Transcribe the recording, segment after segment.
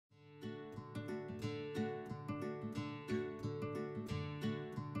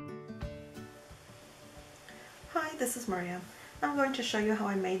this is Maria. I'm going to show you how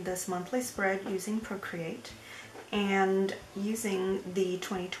I made this monthly spread using Procreate and using the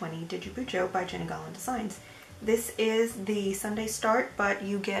 2020 Digibujo by Jenny Gollan Designs. This is the Sunday start, but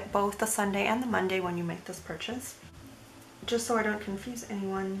you get both the Sunday and the Monday when you make this purchase. Just so I don't confuse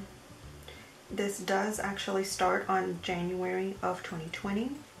anyone, this does actually start on January of 2020. I'm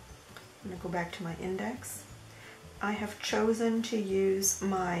going to go back to my index. I have chosen to use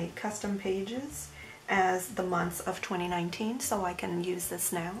my custom pages as the months of 2019, so I can use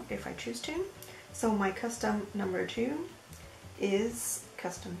this now if I choose to. So my custom number 2 is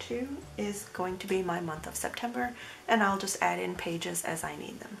going to be my month of September, and I'll just add in pages as I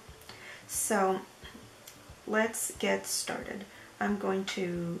need them. So let's get started. I'm going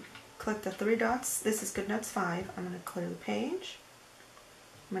to click the 3 dots. This is GoodNotes 5. I'm going to clear the page.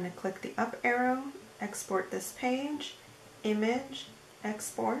 I'm going to click the up arrow, export this page, image,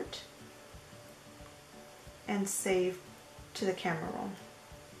 export, and save to the camera roll.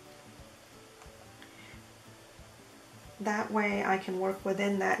 That way I can work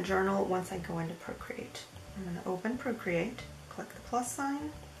within that journal once I go into Procreate. I'm going to open Procreate, click the plus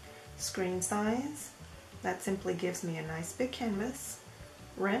sign, screen size. That simply gives me a nice big canvas.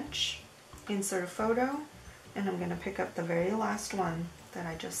 Wrench, insert a photo, and I'm going to pick up the very last one that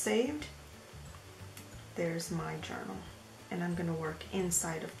I just saved. There's my journal, and I'm going to work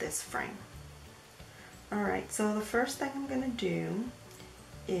inside of this frame. Alright, so the first thing I'm going to do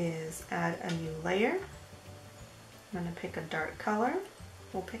is add a new layer. I'm going to pick a dark color.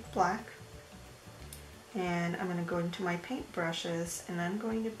 We'll pick black. And I'm going to go into my paint brushes, and I'm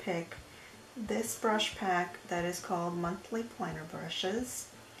going to pick this brush pack that is called Monthly Planner Brushes.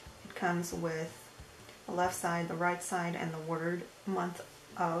 It comes with the left side, the right side, and the word month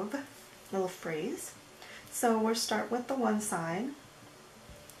of, little phrase. So we'll start with the one side.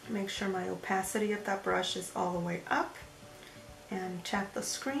 Make sure my opacity of that brush is all the way up, and tap the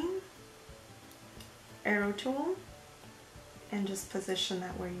screen, arrow tool, and just position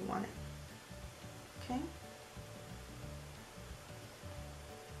that where you want it. Okay?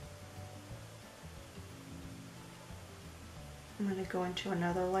 I'm going to go into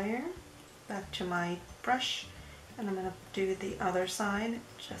another layer, back to my brush, and I'm going to do the other side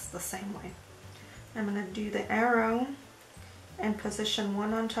just the same way. I'm going to do the arrow and position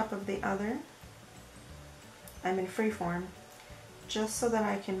one on top of the other. I'm in freeform, just so that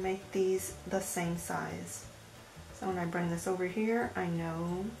I can make these the same size. So when I bring this over here, I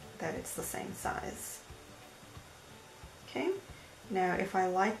know that it's the same size. Okay, now if I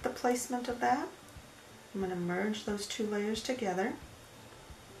like the placement of that, I'm going to merge those two layers together.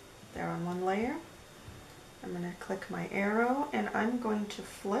 They're on one layer. I'm going to click my arrow, and I'm going to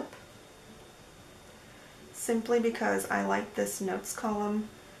flip, simply because I like this notes column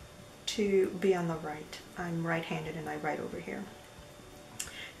to be on the right. I'm right-handed and I write over here.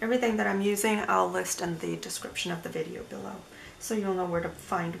 Everything that I'm using I'll list in the description of the video below, so you'll know where to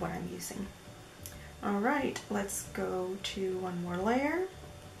find what I'm using. Alright, let's go to one more layer.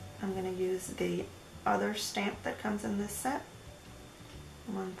 I'm going to use the other stamp that comes in this set,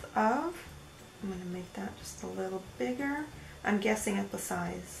 month of. I'm going to make that just a little bigger. I'm guessing at the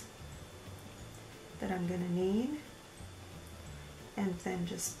size that I'm going to need, and then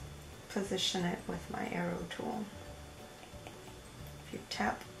just position it with my arrow tool. If you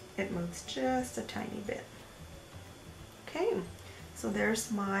tap, it moves just a tiny bit. Okay, so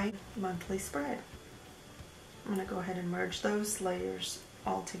there's my monthly spread. I'm going to go ahead and merge those layers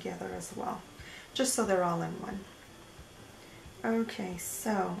all together as well, just so they're all in one. Okay,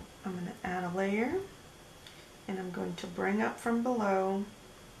 so I'm going to add a layer, and I'm going to bring up from below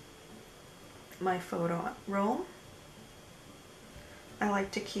my photo roll. I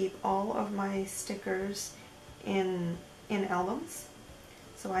like to keep all of my stickers in albums.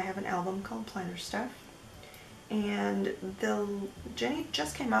 So I have an album called Planner Stuff, and Jenny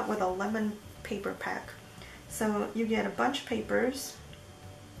just came out with a lemon paper pack. So you get a bunch of papers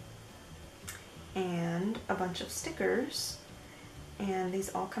and a bunch of stickers, and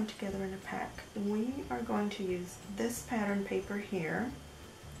these all come together in a pack. We are going to use this pattern paper here.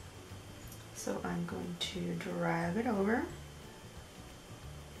 So I'm going to drag it over,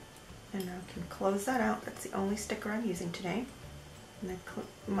 and I can close that out. That's the only sticker I'm using today. And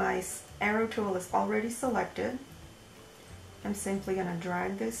my arrow tool is already selected. I'm simply going to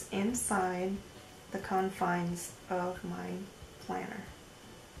drag this inside the confines of my planner.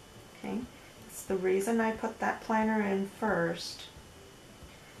 Okay, it's the reason I put that planner in first,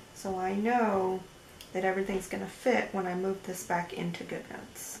 so I know that everything's going to fit when I move this back into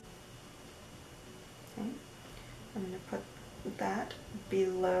GoodNotes. Okay. I'm going to put that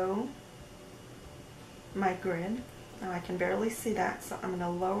below my grid. Now I can barely see that, so I'm going to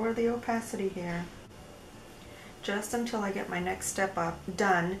lower the opacity here just until I get my next step up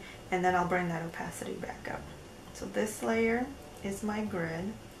done, and then I'll bring that opacity back up. So this layer is my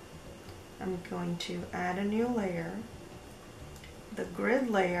grid. I'm going to add a new layer. The grid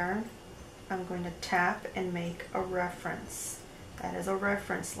layer, I'm going to tap and make a reference. That is a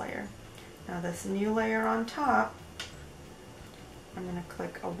reference layer. Now this new layer on top, I'm going to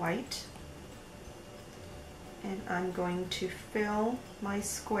click a white, and I'm going to fill my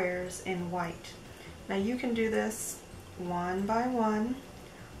squares in white. Now you can do this one by one,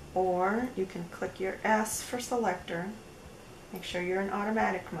 or you can click your S for selector. Make sure you're in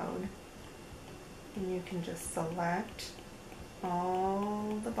automatic mode, and you can just select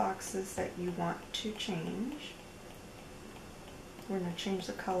all the boxes that you want to change. We're going to change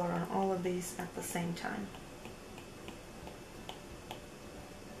the color on all of these at the same time.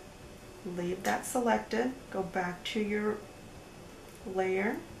 Leave that selected, go back to your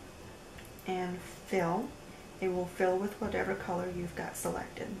layer and fill. It will fill with whatever color you've got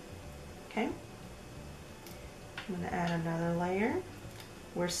selected. Okay? I'm going to add another layer.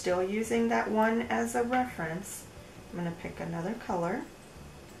 We're still using that one as a reference. I'm going to pick another color,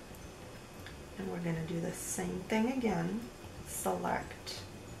 and we're going to do the same thing again. Select,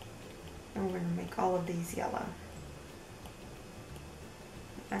 and we're going to make all of these yellow.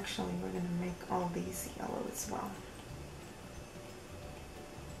 Actually, we're going to make all these yellow as well.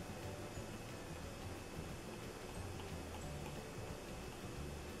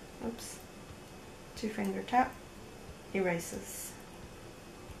 Oops. Two-finger tap, erases.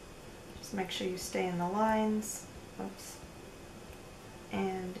 Just make sure you stay in the lines. Oops.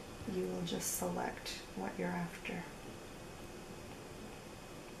 And you will just select what you're after.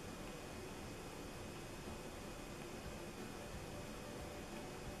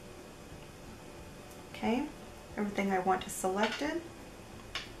 Okay, everything I want is selected.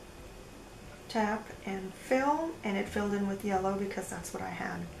 Tap and fill, and it filled in with yellow because that's what I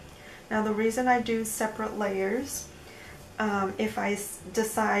had. Now the reason I do separate layers, if I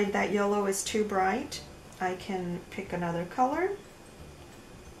decide that yellow is too bright, I can pick another color,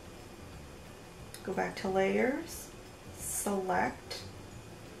 go back to layers, select,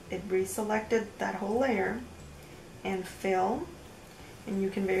 it reselected that whole layer, and fill, and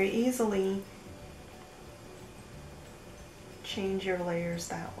you can very easily change your layers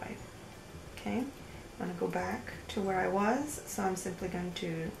that way. Okay, I'm going to go back to where I was, so I'm simply going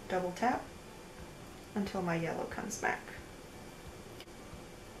to double tap until my yellow comes back.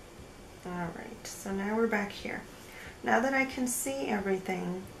 Alright, so now we're back here. Now that I can see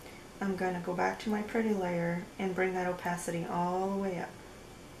everything, I'm going to go back to my pretty layer and bring that opacity all the way up.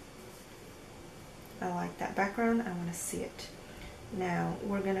 I like that background, I want to see it. Now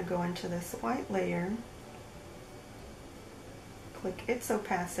we're going to go into this white layer, click its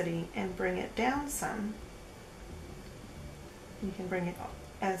opacity and bring it down some. You can bring it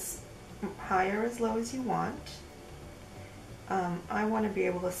as high or as low as you want. I want to be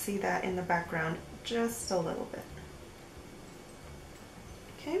able to see that in the background just a little bit.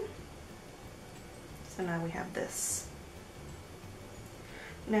 Okay, so now we have this.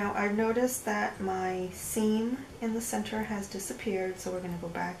 Now I've noticed that my seam in the center has disappeared, so we're going to go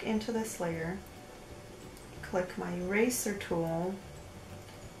back into this layer, click my eraser tool,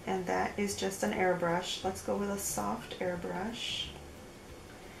 and that is just an airbrush. Let's go with a soft airbrush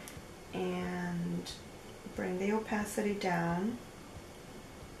and bring the opacity down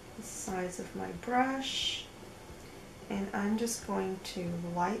the size of my brush, and I'm just going to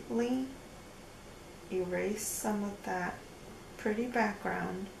lightly erase some of that pretty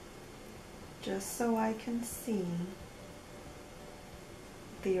background just so I can see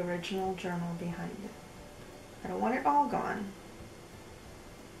the original journal behind it. I don't want it all gone.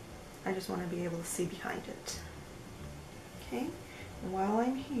 I just want to be able to see behind it. Okay, and while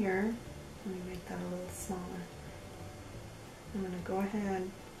I'm here, let me make that a little smaller. I'm going to go ahead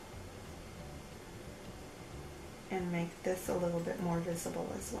and make this a little bit more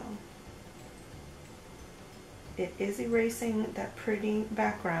visible as well. It is erasing that pretty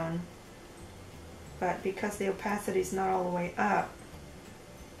background, but because the opacity is not all the way up,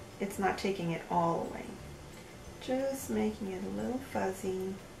 it's not taking it all away. Just making it a little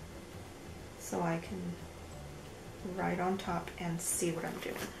fuzzy so I can write on top and see what I'm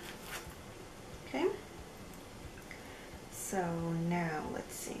doing. Okay, so now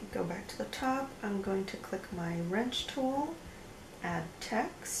let's see, go back to the top. I'm going to click my wrench tool, add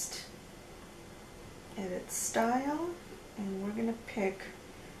text, edit style, and we're going to pick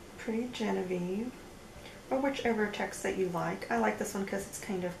Pretty Genevieve, or whichever text that you like. I like this one because it's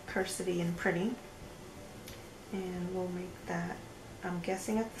kind of cursive-y and pretty. And we'll make that, I'm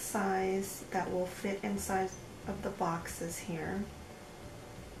guessing at the size that will fit inside of the boxes here.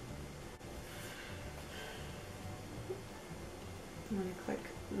 I'm going to click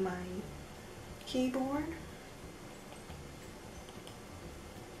my keyboard.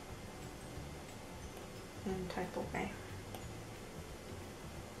 And type away.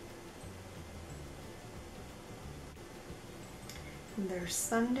 And there's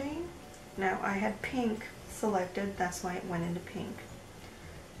Sunday. Now I had pink selected, that's why it went into pink.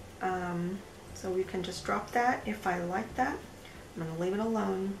 So we can just drop that if I like that. I'm going to leave it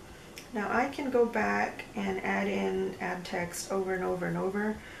alone. Now I can go back and add text over and over and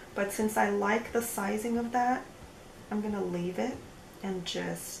over, but since I like the sizing of that, I'm going to leave it and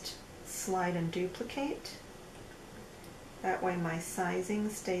just slide and duplicate. That way my sizing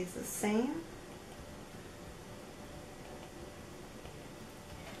stays the same.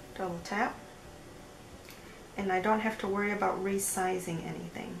 Double tap. And I don't have to worry about resizing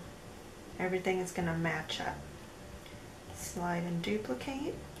anything. Everything is going to match up. Slide and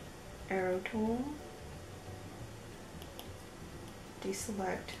duplicate. Arrow tool.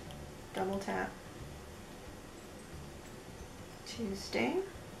 Deselect. Double tap. Tuesday.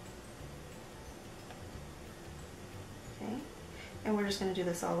 Okay. And we're just going to do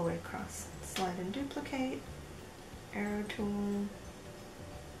this all the way across. Slide and duplicate. Arrow tool.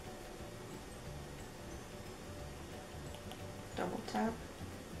 Double tap.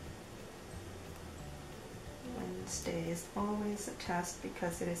 Wednesday is always a test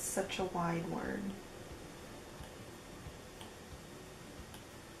because it is such a wide word.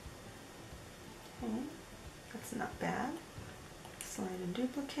 Okay, that's not bad. Slide and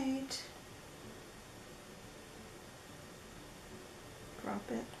duplicate. Drop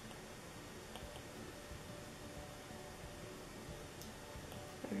it.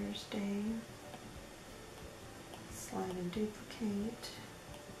 Thursday. Slide and duplicate.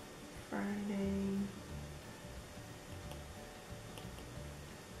 Friday.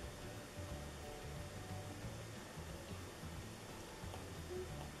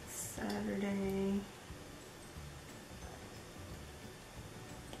 Saturday.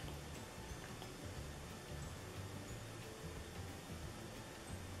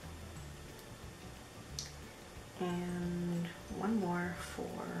 And one more for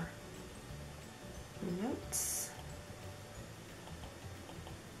notes.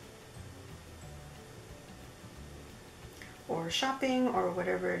 Or shopping, or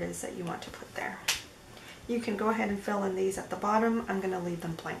whatever it is that you want to put there. You can go ahead and fill in these at the bottom. I'm going to leave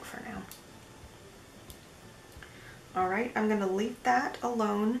them blank for now. Alright, I'm going to leave that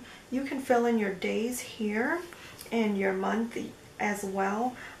alone. You can fill in your days here and your month as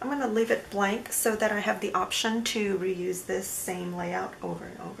well. I'm going to leave it blank so that I have the option to reuse this same layout over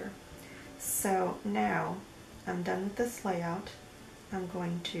and over. So now I'm done with this layout. I'm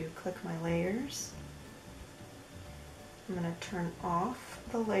going to click my layers. I'm going to turn off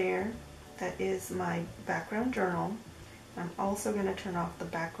the layer that is my background journal. I'm also going to turn off the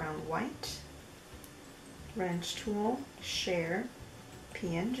background white. Wrench tool, share,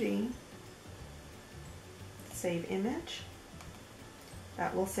 PNG, save image.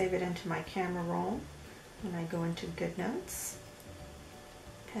 That will save it into my camera roll when I go into GoodNotes.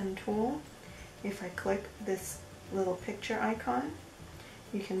 Pen tool. If I click this little picture icon,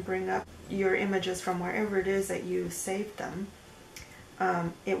 you can bring up your images from wherever it is that you saved them.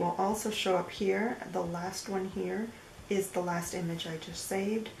 It will also show up here. The last one here is the last image I just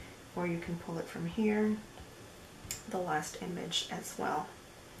saved, or you can pull it from here, the last image as well.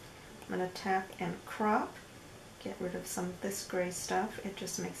 I'm going to tap and crop, get rid of some of this gray stuff. It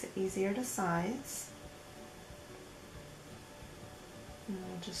just makes it easier to size. And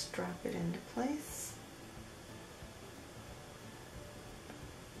I'll just drop it into place.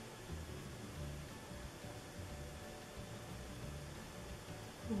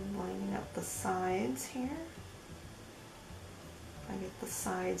 Lining up the sides here. If I get the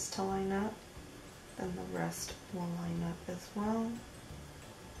sides to line up, then the rest will line up as well.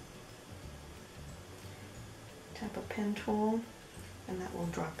 Tap a pen tool and that will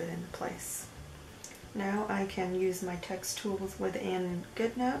drop it into place. Now I can use my text tools within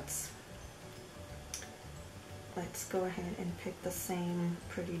GoodNotes. Let's go ahead and pick the same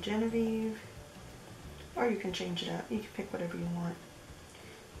Pretty Genevieve, or you can change it up. You can pick whatever you want,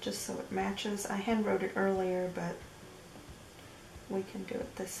 just so it matches. I hand wrote it earlier, but we can do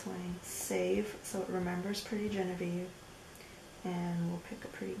it this way. Save so it remembers Pretty Genevieve, and we'll pick a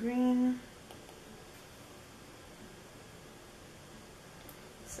pretty green.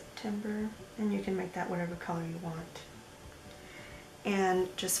 September, and you can make that whatever color you want.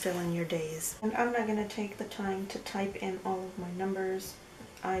 and just fill in your days. And I'm not going to take the time to type in all of my numbers.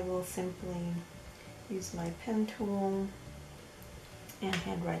 I will simply use my pen tool and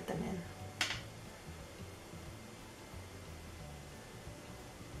handwrite them in.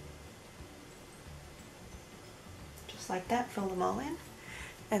 Just like that, fill them all in.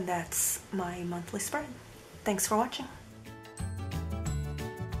 And that's my monthly spread. Thanks for watching.